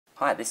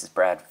Hi, this is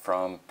Brad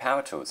from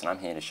Power Tools and I'm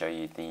here to show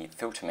you the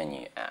Filter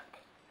Menu app.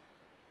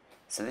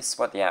 So this is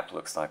what the app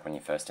looks like when you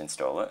first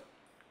install it,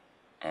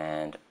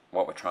 and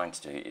what we're trying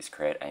to do is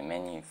create a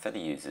menu for the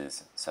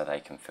users so they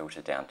can filter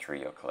down through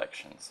your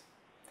collections.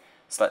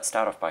 So let's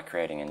start off by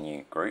creating a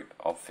new group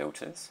of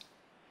filters.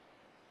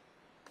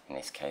 In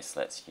this case,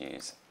 let's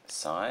use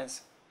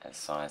size, as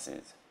size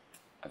is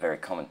a very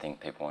common thing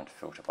people want to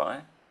filter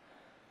by.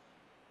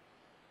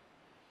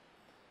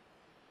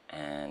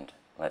 And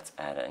let's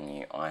add a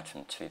new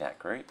item to that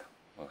group.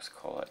 We'll just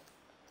call it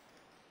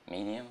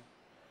medium.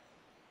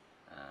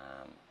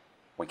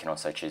 We can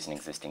also choose an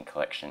existing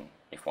collection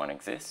if one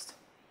exists.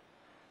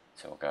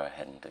 So we'll go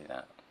ahead and do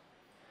that.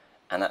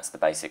 And that's the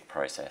basic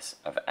process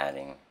of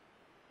adding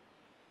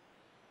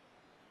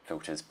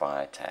filters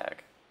by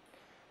tag.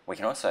 We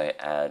can also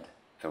add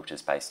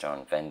filters based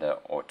on vendor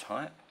or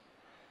type.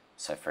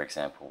 So for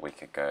example, we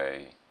could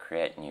go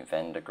create new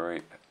vendor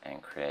group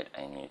and create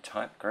a new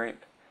type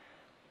group.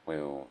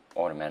 We'll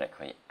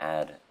automatically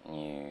add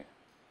new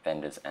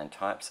vendors and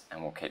types,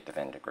 and we'll keep the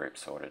vendor group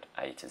sorted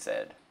A to Z.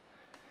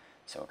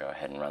 So we'll go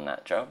ahead and run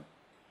that job.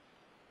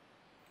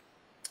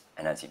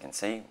 And as you can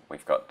see,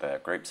 we've got the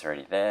groups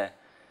already there,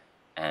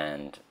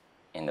 and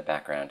in the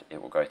background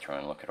it will go through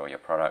and look at all your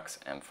products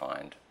and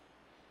find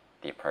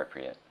the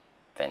appropriate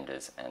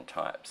vendors and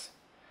types.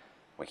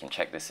 We can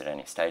check this at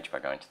any stage by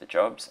going to the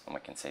jobs, and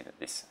we can see that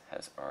this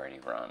has already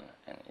run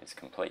and is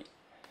complete.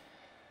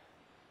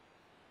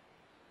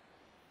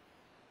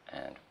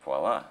 And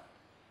voila!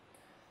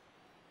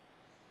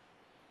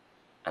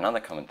 Another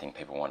common thing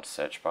people want to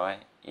search by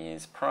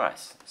is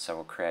price. So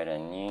we'll create a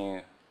new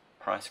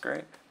price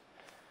group.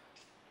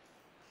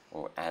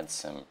 We'll add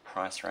some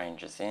price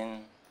ranges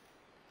in,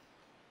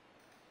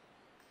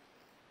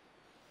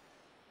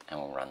 and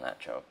we'll run that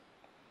job.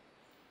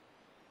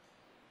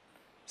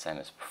 Same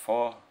as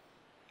before.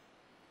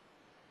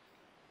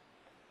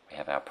 We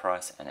have our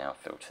price and our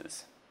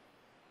filters.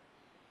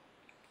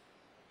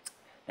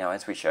 Now,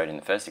 as we showed in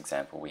the first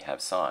example, we have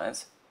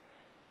size.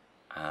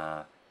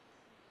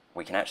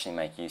 We can actually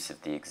make use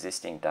of the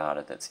existing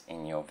data that's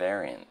in your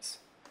variants.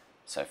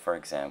 So for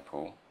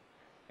example,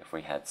 if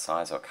we had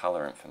size or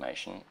color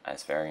information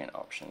as variant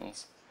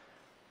options,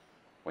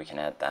 we can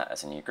add that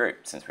as a new group.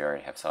 Since we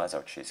already have size,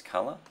 I'll choose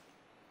color.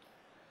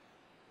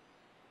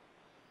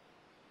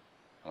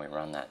 And we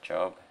run that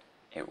job.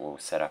 It will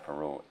set up a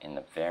rule in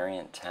the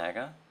variant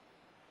tagger,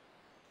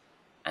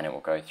 and it will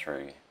go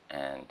through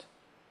and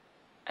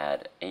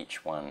add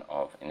each one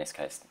of, in this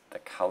case, the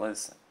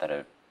colors that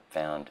are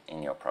found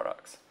in your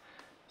products.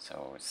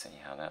 So we'll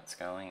see how that's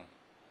going.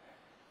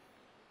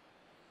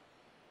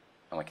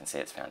 And we can see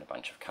it's found a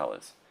bunch of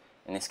colors.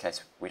 In this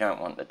case, we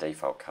don't want the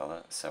default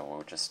color, so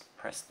we'll just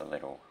press the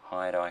little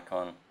hide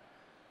icon,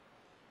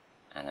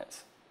 and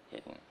it's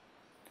hidden.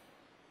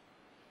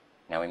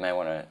 Now we may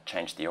want to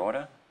change the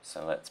order,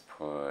 so let's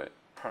put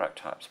product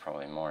types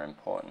probably more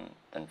important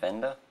than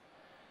vendor,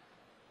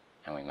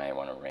 and we may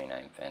want to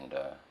rename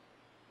vendor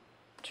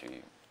to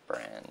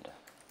brand,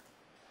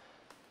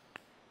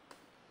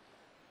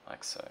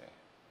 like so.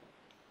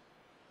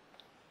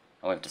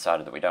 And we've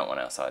decided that we don't want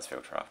our size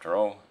filter after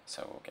all,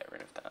 so we'll get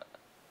rid of that.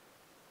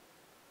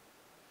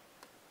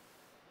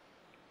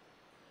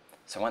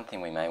 So one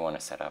thing we may want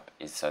to set up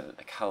is so that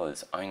the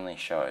colors only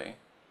show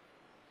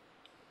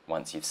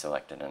once you've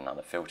selected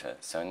another filter.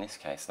 So in this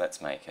case, let's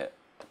make it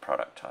the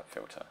product type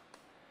filter.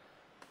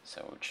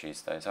 So we'll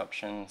choose those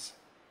options,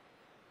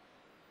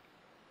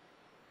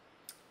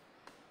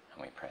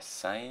 and we press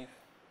save.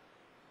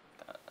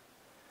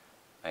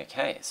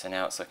 Okay, so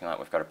now it's looking like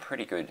we've got a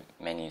pretty good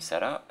menu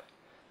set up.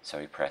 So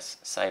we press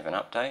save and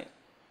update.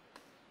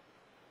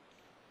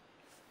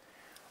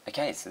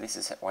 Okay, so this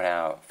is what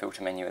our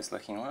filter menu is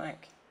looking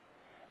like.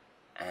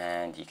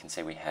 And you can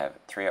see we have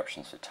 3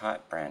 options for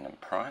type, brand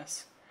and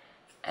price.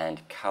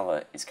 And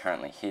color is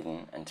currently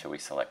hidden until we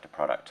select a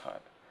product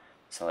type.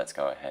 So let's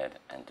go ahead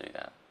and do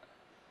that.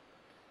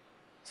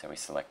 So we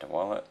select a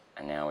wallet,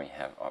 and now we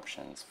have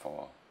options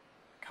for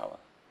color.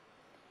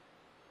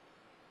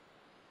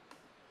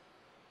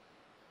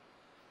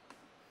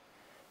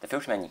 The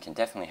filter menu can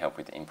definitely help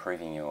with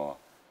improving your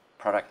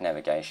product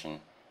navigation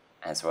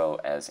as well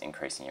as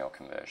increasing your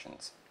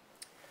conversions.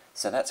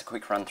 So that's a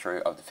quick run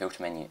through of the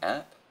Filter Menu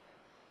app.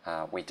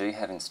 We do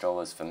have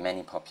installers for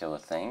many popular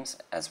themes,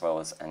 as well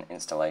as an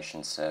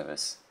installation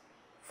service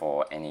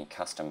for any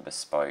custom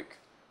bespoke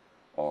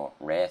or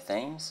rare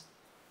themes.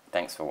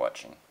 Thanks for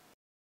watching.